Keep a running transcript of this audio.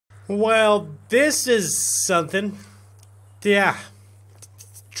Well, this is something. Yeah.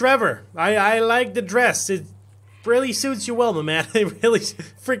 Trevor, I like the dress. It really suits you well, my man. It really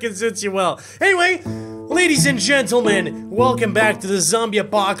freaking suits you well. Anyway, ladies and gentlemen, welcome back to the zombie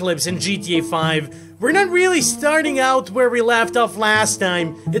apocalypse in GTA 5. We're not really starting out where we left off last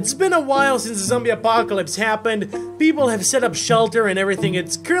time. It's been a while since the zombie apocalypse happened. People have set up shelter and everything.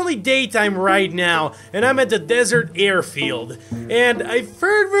 It's currently daytime right now, and I'm at the desert airfield. And I've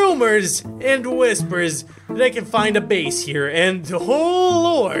heard rumors and whispers that I can find a base here. And oh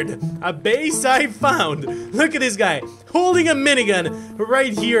lord, a base I found. Look at this guy holding a minigun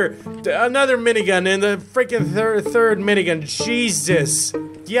right here. Another minigun and the freaking third minigun. Jesus.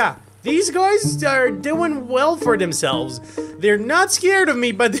 Yeah. These guys are doing well for themselves. They're not scared of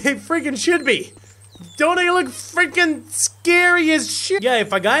me, but they freaking should be. Don't they look freaking scary as shit? Yeah,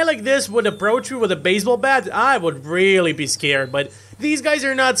 if a guy like this would approach me with a baseball bat, I would really be scared. But these guys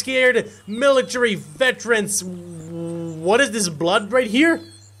are not scared. Military veterans. What is this blood right here?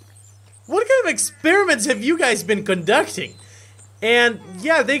 What kind of experiments have you guys been conducting? And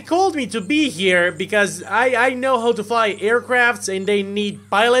yeah, they called me to be here because I know how to fly aircrafts and they need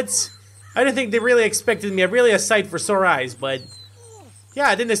pilots. I didn't think they really expected me. I'm really a sight for sore eyes, but yeah,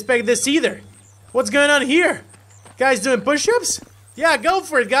 I didn't expect this either. What's going on here? Guys doing push-ups? Yeah, go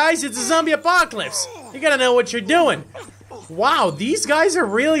for it, guys. It's a zombie apocalypse. You gotta know what you're doing. Wow, these guys are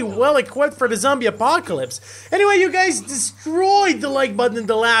really well equipped for the zombie apocalypse. Anyway, you guys destroyed the like button in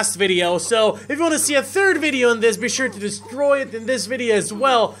the last video, so if you want to see a third video on this, be sure to destroy it in this video as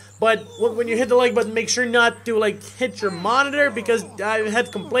well. But when you hit the like button, make sure not to like hit your monitor, because I've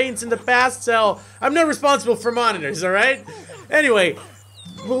had complaints in the past, so I'm not responsible for monitors, alright? Anyway,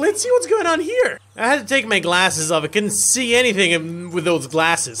 well, let's see what's going on here. I had to take my glasses off. I couldn't see anything with those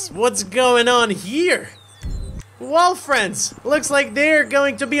glasses. What's going on here? Well, friends, looks like they're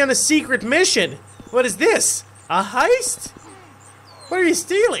going to be on a secret mission. What is this? A heist? What are you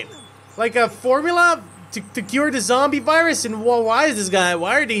stealing? Like a formula to cure the zombie virus? And why is this guy,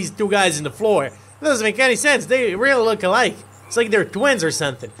 why are these two guys in the floor? It doesn't make any sense. They really look alike. It's like they're twins or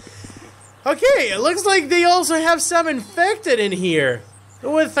something. Okay, it looks like they also have some infected in here.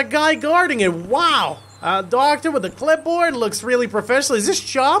 With a guy guarding it. Wow. A doctor with a clipboard looks really professional. Is this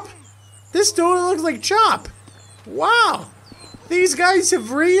Chop? This totally looks like Chop. Wow, these guys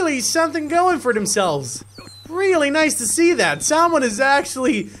have really something going for themselves. Really nice to see that. Someone is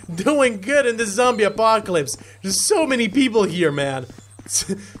actually doing good in this zombie apocalypse. There's so many people here, man.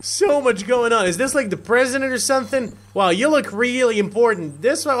 So much going on. Is this like the president or something? Wow, you look really important.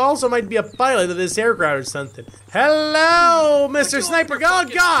 This also might be a pilot of this aircraft or something. Hello, Mr. Sniper. Oh,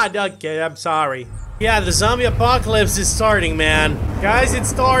 God. Okay, I'm sorry. Yeah, the zombie apocalypse is starting, man. Guys, it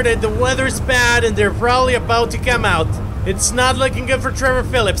started. The weather's bad, and they're probably about to come out. It's not looking good for Trevor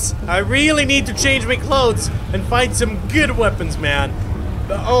Phillips. I really need to change my clothes and find some good weapons, man.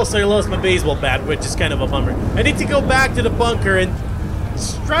 Also, I lost my baseball bat, which is kind of a bummer. I need to go back to the bunker and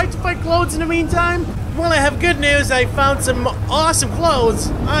try to find clothes in the meantime. Well, I have good news. I found some awesome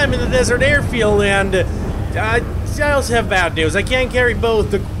clothes. I'm in the desert airfield, and I also have bad news. I can't carry both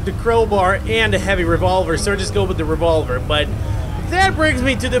the crowbar and a heavy revolver, so I just go with the revolver. But that brings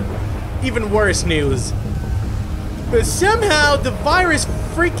me to the even worse news. But somehow the virus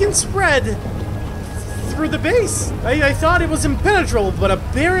freaking spread through the base. I thought it was impenetrable, but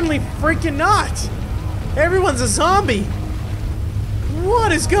apparently freaking not. Everyone's a zombie.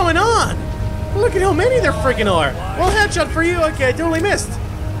 What is going on? Look at how many there freaking are. Well, headshot for you. Okay, I totally missed.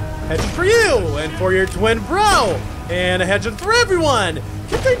 Headshot for you, and for your twin bro, and a headshot for everyone.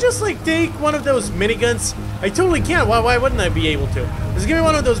 Can't I just like take one of those miniguns? I totally can. Why wouldn't I be able to? Just give me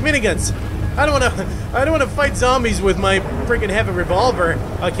one of those miniguns. I don't wanna fight zombies with my freaking heavy revolver.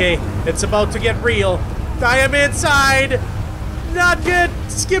 Okay, it's about to get real. I am inside. Not good.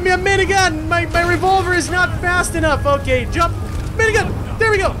 Just give me a minigun. My revolver is not fast enough. Okay, jump. Minigun.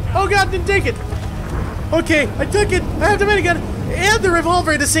 There we go. Oh God, didn't take it. Okay, I took it. I have the minigun and the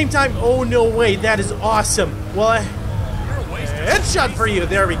revolver at the same time. Oh, no way. That is awesome. Well, headshot for you.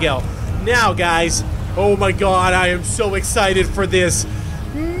 There we go. Now, guys. Oh, my God. I am so excited for this.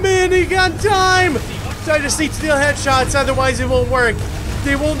 Minigun time. So I just need to steal headshots. Otherwise, it won't work.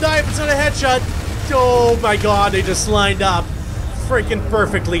 They won't die if it's not a headshot. Oh, my God. They just lined up freaking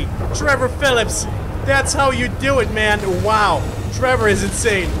perfectly. Trevor Phillips. That's how you do it, man. Wow. Trevor is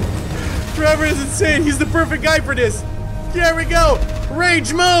insane. Trevor is insane. He's the perfect guy for this. There we go.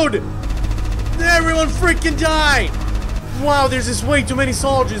 Rage mode. Everyone freaking die. Wow, there's just way too many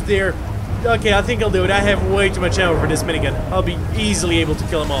soldiers there. Okay, I think I'll do it. I have way too much ammo for this minigun. I'll be easily able to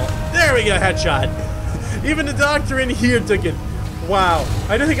kill them all. There we go, headshot. Even the doctor in here took it. Wow.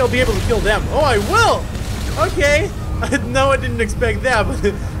 I don't think I'll be able to kill them. Oh, I will! Okay. No, I didn't expect that, but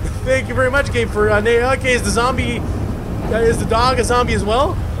thank you very much, game, for okay, is the zombie... is the dog a zombie as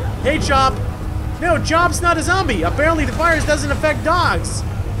well? Hey, Chop. No, Chop's not a zombie. Apparently the virus doesn't affect dogs.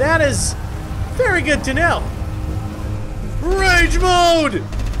 That is very good to know. Rage mode!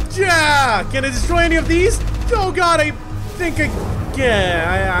 Yeah! Can I destroy any of these? Oh god, I think I can.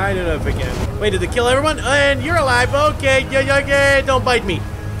 I don't know if I can. Wait, did they kill everyone? And you're alive. Okay, yeah, okay. Don't bite me.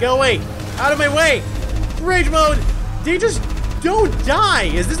 Go away. Out of my way. Rage mode. They just don't die.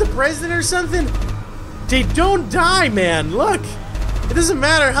 Is this the president or something? They don't die, man. Look. It doesn't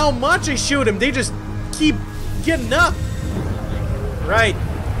matter how much I shoot them. They just keep getting up. Right.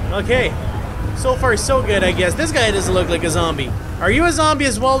 Okay. So far, so good, I guess. This guy doesn't look like a zombie. Are you a zombie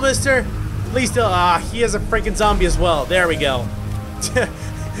as well, mister? Please tell. He is a freaking zombie as well. There we go.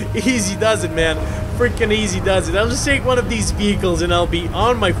 Easy does it, man. Freaking easy does it. I'll just take one of these vehicles and I'll be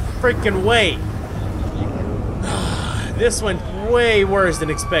on my freaking way. This went way worse than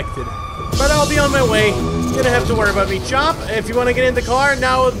expected. But I'll be on my way. You don't have to worry about me. Chop, if you want to get in the car,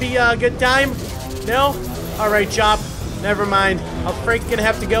 now would be a good time. No? Alright, Chop. Never mind. I'll freaking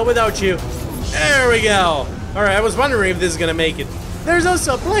have to go without you. There we go. Alright, I was wondering if this is gonna make it. There's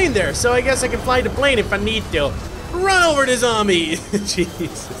also a plane there, so I guess I can fly the plane if I need to. Run over the zombie!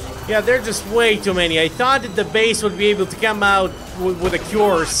 Jesus. Yeah, they're just way too many. I thought that the base would be able to come out with a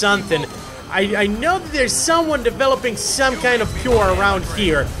cure or something. I know that there's someone developing some kind of cure around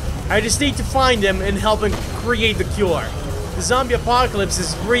here. I just need to find them and help him create the cure. The zombie apocalypse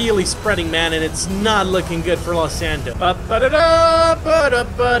is really spreading, man, and it's not looking good for Los Santos.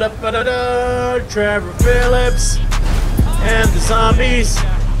 Trevor Phillips and the zombies.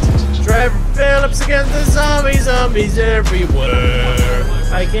 Trevor Phillips against the zombies. Zombies everywhere.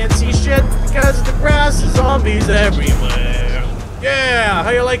 I can't see shit because of the grass. Zombies everywhere. Yeah,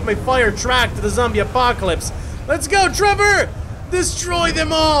 how you like my fire track to the zombie apocalypse? Let's go, Trevor! Destroy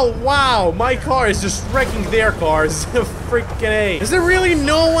them all! Wow, my car is just wrecking their cars. Freaking A. Is there really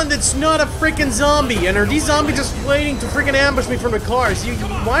no one that's not a freaking zombie? And are these zombies just waiting to freaking ambush me from the cars?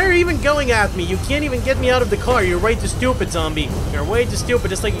 Why are you even going at me? You can't even get me out of the car. You're way too stupid, zombie. You're way too stupid,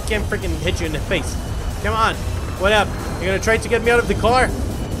 just like you can't freaking hit you in the face. Come on. What up? You're gonna try to get me out of the car?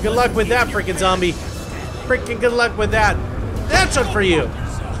 Good luck with that, freaking zombie. Freaking good luck with that. That's one for you.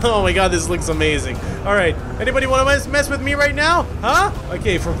 Oh my god, this looks amazing. Alright, anybody want to mess with me right now? Huh?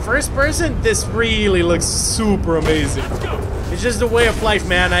 Okay, from first person, this really looks super amazing. It's just the way of life,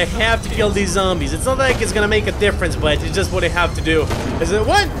 man. I have to kill these zombies. It's not like it's gonna make a difference, but it's just what I have to do. Is it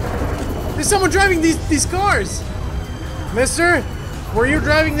what? There's someone driving these cars. Mister, were you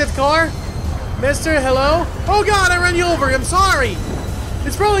driving that car? Mister, hello? Oh god, I ran you over. I'm sorry.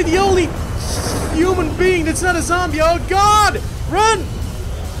 It's probably the only human being that's not a zombie. Oh god! Run!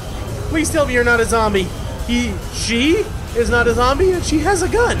 Please tell me you're not a zombie. She is not a zombie and she has a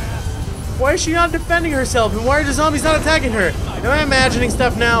gun. Why is she not defending herself and why are the zombies not attacking her? Am I imagining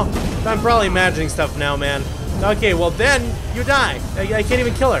stuff now? I'm probably imagining stuff now, man. Okay, well then, you die. I can't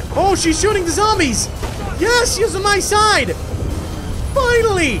even kill her. Oh, she's shooting the zombies! Yes, she's on my side!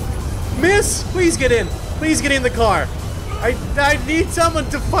 Finally! Miss, please get in. Please get in the car. I need someone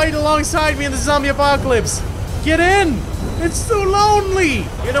to fight alongside me in the zombie apocalypse. Get in! It's too lonely!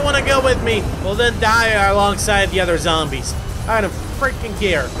 You don't want to go with me? Well then die alongside the other zombies. I don't freaking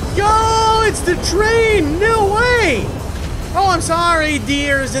care. Yo, it's the train! No way! Oh, I'm sorry,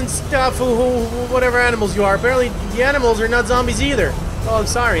 deers and stuff, whatever animals you are. Apparently the animals are not zombies either. Oh, I'm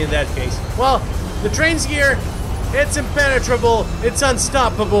sorry in that case. Well, the train's here. It's impenetrable. It's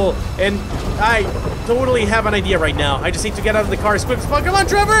unstoppable. And I totally have an idea right now. I just need to get out of the car as quick as possible. Come on,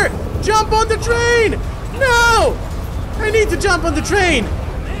 Trevor! Jump on the train! No! I need to jump on the train!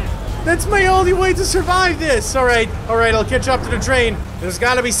 That's my only way to survive this! Alright, I'll catch up to the train. There's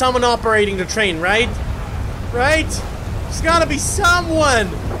gotta be someone operating the train, right? Right? There's gotta be someone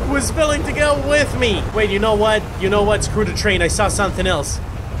who is willing to go with me. Wait, you know what? You know what? Screw the train. I saw something else.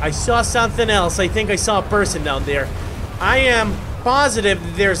 I saw something else. I think I saw a person down there. I am positive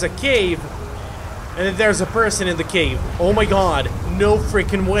that there's a cave and that there's a person in the cave. Oh my god. No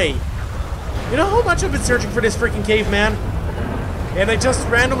freaking way. You know how much I've been searching for this freaking cave, man? And I just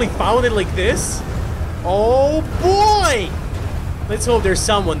randomly found it like this? Oh boy! Let's hope there's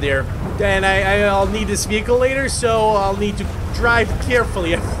someone there. And I'll need this vehicle later, so I'll need to drive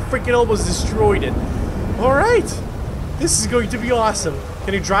carefully. I freaking almost destroyed it. Alright. This is going to be awesome.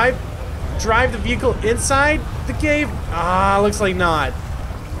 Can you drive the vehicle inside the cave? Ah, looks like not.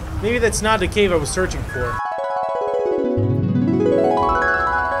 Maybe that's not the cave I was searching for.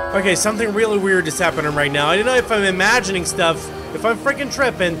 Okay, something really weird is happening right now. I don't know if I'm imagining stuff if I'm freaking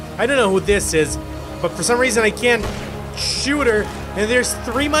tripping. I don't know who this is, but for some reason I can't shoot her. And there's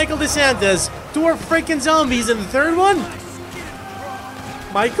 3 Michael DeSantas, 2 are freaking zombies, and the 3rd one?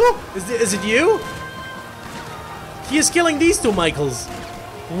 Michael? Is it you? He is killing these 2 Michaels.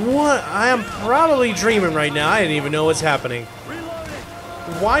 What? I am probably dreaming right now. I didn't even know what's happening.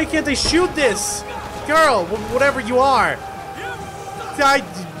 Why can't they shoot this? Girl, whatever you are.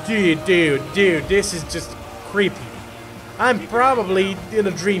 Dude, this is just creepy. I'm probably in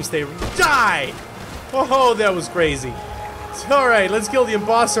a dream state. Die! Oh, that was crazy. Alright, let's kill the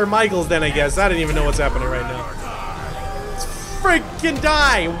imposter Michaels then, I guess. I don't even know what's happening right now. Let's freaking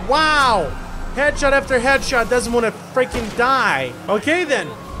die! Wow! Headshot after headshot, doesn't want to freaking die. Okay then.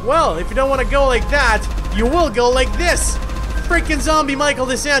 Well, if you don't want to go like that, you will go like this. Freaking zombie Michael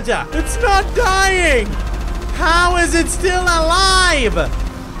DeSanta. It's not dying! How is it still alive?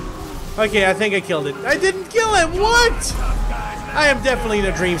 Okay, I think I killed it. I didn't kill it, what? I am definitely in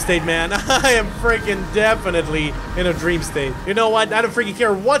a dream state, man. I am freaking definitely in a dream state. You know what? I don't freaking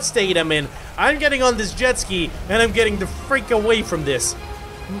care what state I'm in. I'm getting on this jet ski, and I'm getting the freak away from this.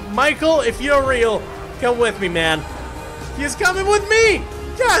 Michael, if you're real, come with me, man. He's coming with me!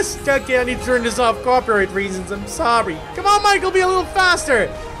 Yes! Okay, I need to turn this off, copyright reasons. I'm sorry. Come on, Michael, be a little faster!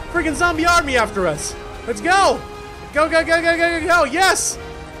 Freaking zombie army after us. Let's go! Go, go, go, go, go, go, go! Yes!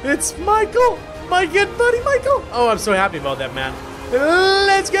 It's Michael! My good buddy Michael! Oh, I'm so happy about that, man.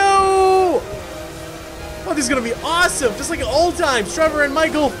 Let's go! Oh, this is gonna be awesome! Just like old times, Trevor and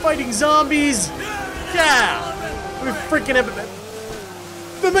Michael fighting zombies. Yeah! We're freaking epic.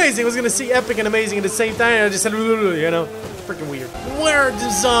 Amazing! I was gonna say epic and amazing at the same time. I just said, you know, freaking weird. Where are the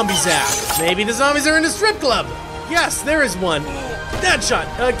zombies at? Maybe the zombies are in the strip club. Yes, there is one.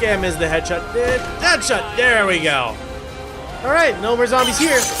 Deadshot. Okay, I missed the headshot. Deadshot. There we go. Alright, no more zombies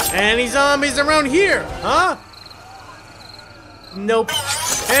here. Any zombies around here? Huh? Nope.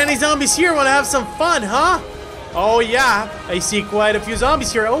 Any zombies here want to have some fun, huh? Oh, yeah. I see quite a few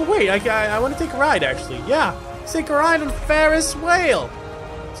zombies here. Oh, wait. I want to take a ride, actually. Yeah. Let's take a ride on Ferris Wheel.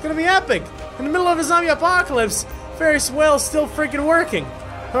 It's going to be epic. In the middle of a zombie apocalypse, Ferris Wheel's still freaking working.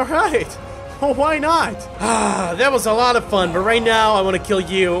 Alright. Oh, why not? Ah, that was a lot of fun, but right now I want to kill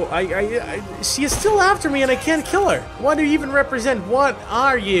you. She is still after me and I can't kill her. What do you even represent? What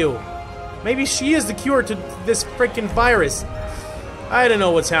are you? Maybe she is the cure to this freaking virus. I don't know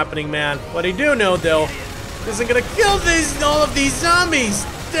what's happening, man. What I do know, though, is I'm gonna kill all of these zombies.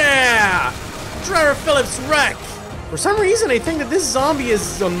 Yeah! Trevor Phillips wreck. For some reason, I think that this zombie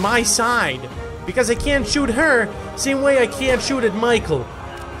is on my side. Because I can't shoot her, same way I can't shoot at Michael.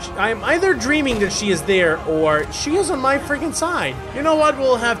 I'm either dreaming that she is there, or she is on my freaking side. You know what?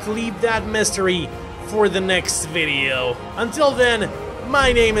 We'll have to leave that mystery for the next video. Until then,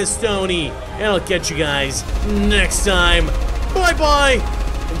 my name is Tony, and I'll catch you guys next time. Bye-bye,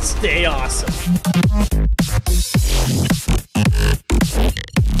 and stay awesome.